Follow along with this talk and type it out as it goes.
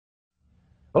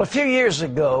Well, a few years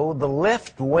ago, the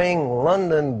left-wing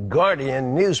London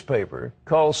Guardian newspaper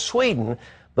called Sweden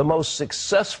the most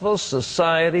successful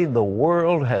society the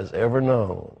world has ever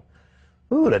known.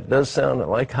 Ooh, that does sound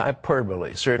like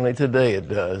hyperbole. Certainly today it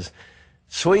does.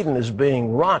 Sweden is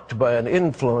being rocked by an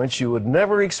influence you would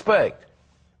never expect: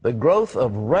 the growth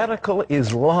of radical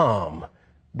Islam.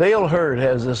 Dale Hurd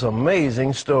has this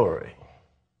amazing story.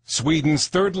 Sweden's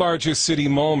third largest city,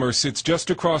 Malmö, sits just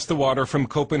across the water from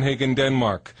Copenhagen,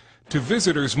 Denmark. To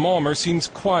visitors, Malmö seems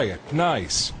quiet,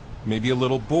 nice, maybe a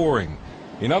little boring.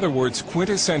 In other words,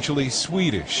 quintessentially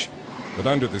Swedish. But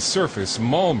under the surface,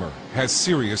 Malmö has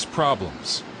serious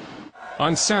problems.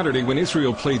 On Saturday, when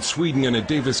Israel played Sweden in a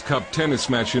Davis Cup tennis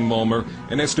match in Malmö,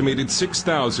 an estimated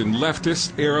 6,000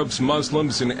 leftists, Arabs,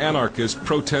 Muslims, and anarchists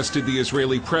protested the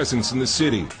Israeli presence in the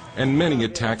city, and many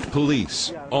attacked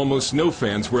police. Almost no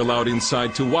fans were allowed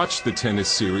inside to watch the tennis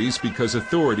series because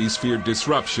authorities feared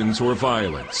disruptions or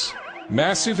violence.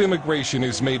 Massive immigration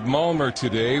has made Malmö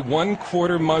today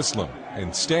 1/4 Muslim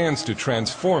and stands to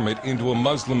transform it into a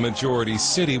Muslim-majority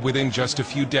city within just a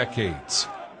few decades.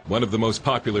 One of the most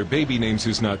popular baby names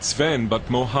is not Sven, but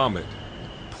Mohammed.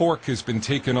 Pork has been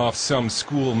taken off some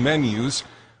school menus.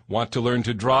 Want to learn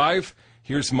to drive?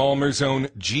 Here's Malmö's own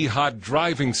Jihad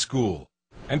Driving School.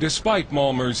 And despite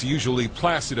Malmö's usually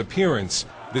placid appearance,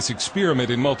 this experiment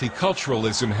in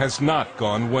multiculturalism has not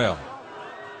gone well.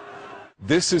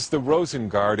 This is the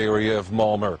Rosengård area of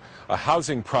Malmö, a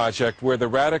housing project where the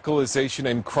radicalization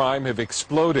and crime have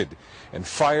exploded, and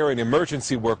fire and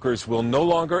emergency workers will no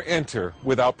longer enter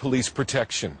without police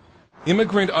protection.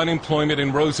 Immigrant unemployment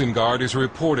in Rosengård is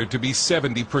reported to be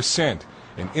 70%.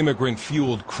 An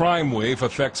immigrant-fueled crime wave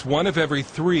affects 1 of every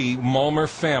 3 Malmö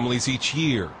families each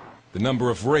year. The number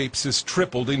of rapes has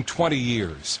tripled in 20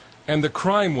 years. And the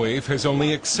crime wave has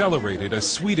only accelerated a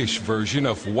Swedish version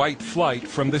of white flight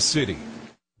from the city.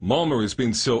 Malmö has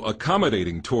been so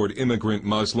accommodating toward immigrant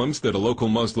Muslims that a local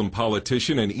Muslim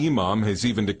politician and imam has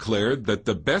even declared that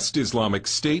the best Islamic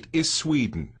state is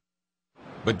Sweden.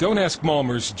 But don't ask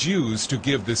Malmö's Jews to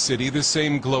give the city the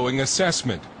same glowing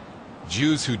assessment.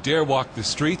 Jews who dare walk the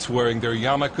streets wearing their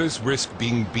yarmulkes risk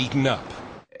being beaten up.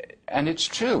 And it's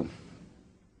true.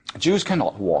 Jews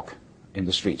cannot walk in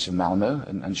the streets of Malmö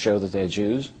and show that they're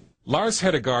Jews. Lars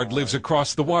Hedegaard lives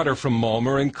across the water from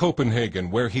Malmö in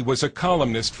Copenhagen, where he was a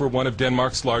columnist for one of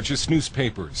Denmark's largest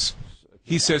newspapers.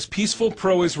 He says peaceful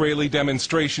pro-Israeli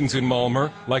demonstrations in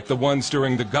Malmö, like the ones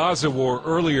during the Gaza war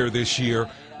earlier this year,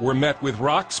 were met with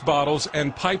rocks, bottles,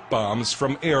 and pipe bombs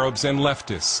from Arabs and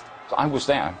leftists. I was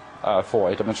there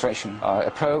for a demonstration, a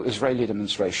pro-Israeli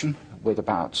demonstration with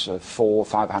about 400 or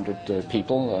 500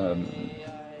 people,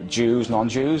 Jews,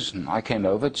 non-Jews, and I came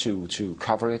over to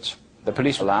cover it. The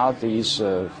police allowed these,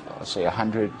 say,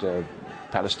 100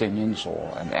 Palestinians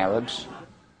and Arabs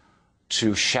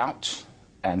to shout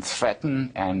and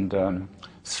threaten and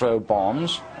throw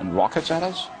bombs and rockets at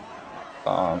us.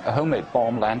 A homemade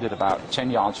bomb landed about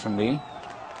 10 yards from me,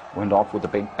 went off with a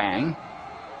big bang,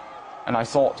 and I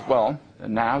thought, well,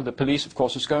 now the police, of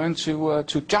course, is going to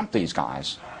jump these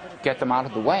guys, get them out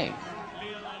of the way.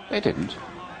 They didn't.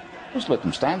 Just let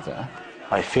them stand there.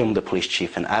 I filmed the police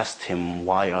chief and asked him,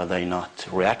 why are they not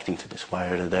reacting to this? Why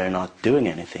are they not doing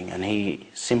anything? And he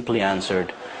simply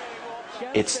answered,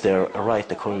 it's their right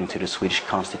according to the Swedish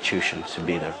constitution to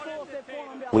be there.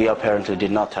 We apparently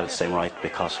did not have the same right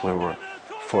because we were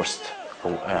forced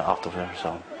out of there.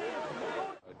 So.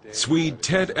 Swede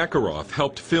Ted Ekeroth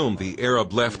helped film the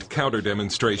Arab left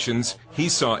counter-demonstrations. He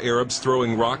saw Arabs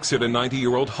throwing rocks at a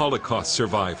 90-year-old Holocaust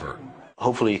survivor.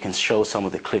 Hopefully you can show some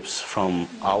of the clips from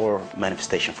our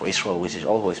manifestation for Israel, which is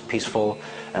always peaceful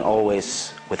and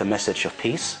always with a message of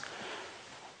peace.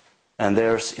 And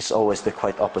theirs is always the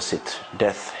quite opposite: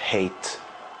 death, hate,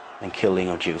 and killing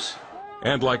of Jews.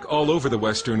 And like all over the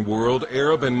Western world,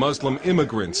 Arab and Muslim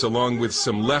immigrants, along with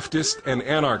some leftists and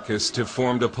anarchists, have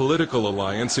formed a political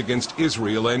alliance against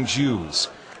Israel and Jews.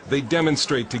 They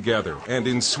demonstrate together, and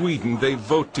in Sweden they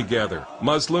vote together.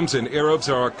 Muslims and Arabs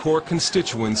are a core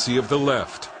constituency of the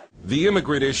left. The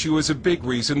immigrant issue is a big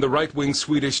reason the right-wing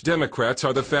Swedish Democrats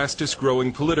are the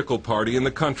fastest-growing political party in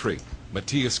the country.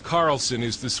 Matthias Carlsson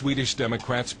is the Swedish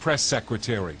Democrats' press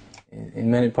secretary. In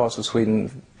many parts of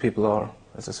Sweden, people are,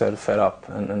 as I said, fed up,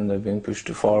 and they've been pushed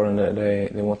too far, and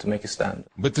they want to make a stand.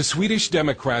 But the Swedish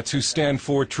Democrats, who stand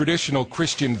for traditional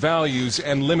Christian values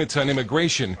and limits on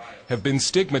immigration, have been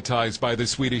stigmatized by the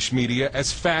Swedish media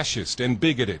as fascist and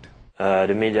bigoted.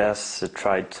 The media has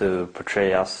tried to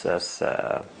portray us as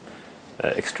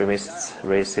extremists,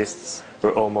 racists.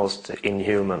 We're almost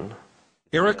inhuman.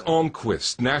 Erik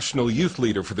Almqvist, national youth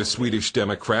leader for the Swedish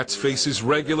Democrats, faces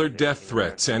regular death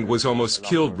threats and was almost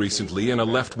killed recently in a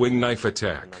left-wing knife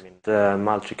attack. The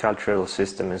multicultural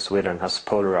system in Sweden has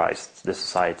polarized the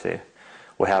society.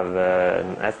 We have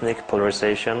an ethnic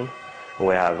polarization,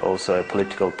 we have also a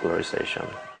political polarization.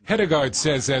 Hedegaard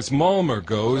says as Malmö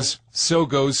goes, so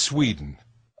goes Sweden.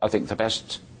 I think the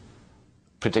best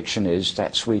prediction is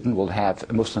that Sweden will have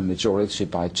a Muslim majority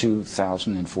by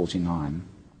 2049.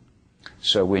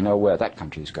 So we know where that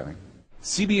country is going.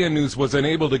 CBN News was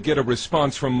unable to get a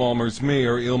response from Malmö's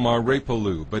mayor Ilmar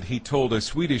Reepalu, but he told a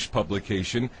Swedish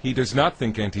publication he does not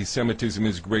think anti-Semitism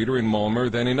is greater in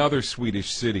Malmö than in other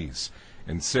Swedish cities,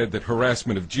 and said that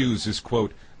harassment of Jews is,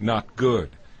 quote, not good.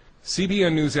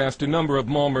 CBN News asked a number of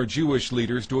Malmö Jewish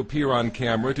leaders to appear on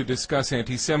camera to discuss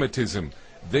anti-Semitism.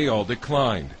 They all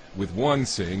declined, with one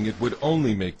saying it would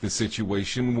only make the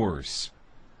situation worse.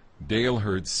 Dale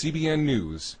Hurd, CBN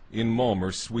News in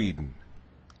Malmö, Sweden.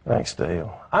 Thanks,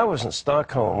 Dale. I was in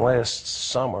Stockholm last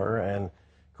summer, and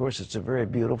of course it's a very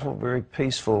beautiful, very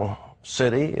peaceful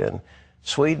city, and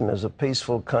Sweden is a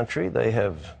peaceful country. They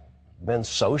have been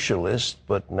socialist,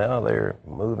 but now they're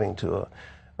moving to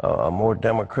a more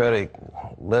democratic,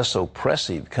 less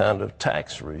oppressive kind of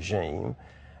tax regime.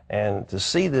 And to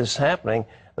see this happening,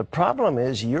 the problem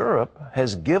is Europe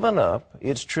has given up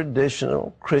its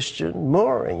traditional Christian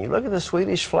mooring. You look at the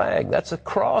Swedish flag, that's a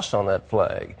cross on that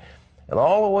flag. And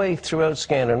all the way throughout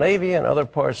Scandinavia and other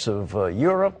parts of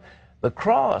Europe, the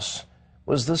cross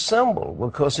was the symbol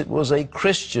because it was a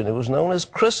Christian. It was known as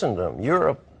Christendom,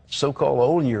 Europe, so-called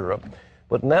old Europe.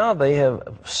 But now they have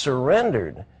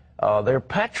surrendered their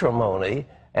patrimony,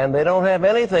 and they don't have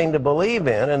anything to believe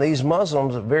in, and these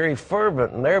Muslims are very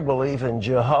fervent in their belief in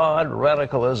jihad,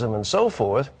 radicalism, and so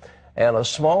forth, and a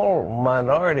small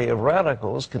minority of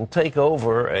radicals can take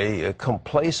over a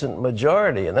complacent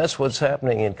majority, and that's what's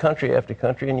happening in country after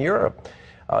country in Europe.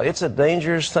 It's a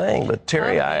dangerous thing, but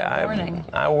Terry,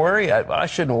 I worry. I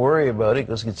shouldn't worry about it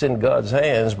because it's in God's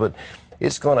hands, but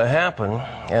it's going to happen,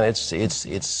 and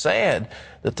it's sad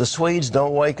that the Swedes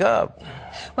don't wake up.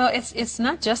 Well, it's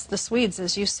not just the Swedes,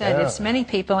 as you said. Yeah. It's many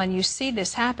people, and you see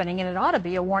this happening, and it ought to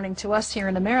be a warning to us here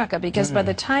in America, because by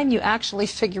the time you actually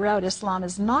figure out Islam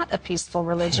is not a peaceful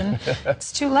religion,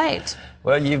 it's too late.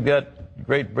 Well, you've got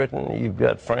Great Britain, you've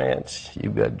got France,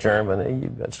 you've got Germany,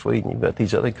 you've got Sweden, you've got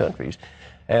these other countries,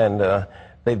 and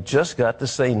they've just got to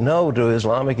say no to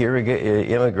Islamic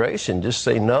immigration. Just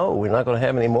say no. We're not going to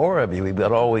have any more of you. We've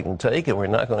got all we can take, and we're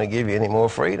not going to give you any more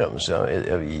freedoms. You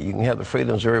can have the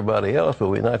freedoms of everybody else, but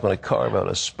we're not going to carve out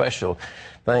a special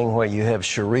thing where you have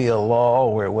Sharia law,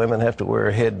 where women have to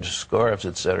wear head scarves,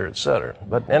 et cetera, et cetera.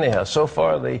 But anyhow, so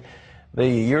far the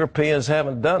Europeans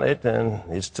haven't done it, and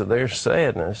it's to their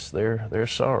sadness, their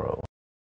sorrow.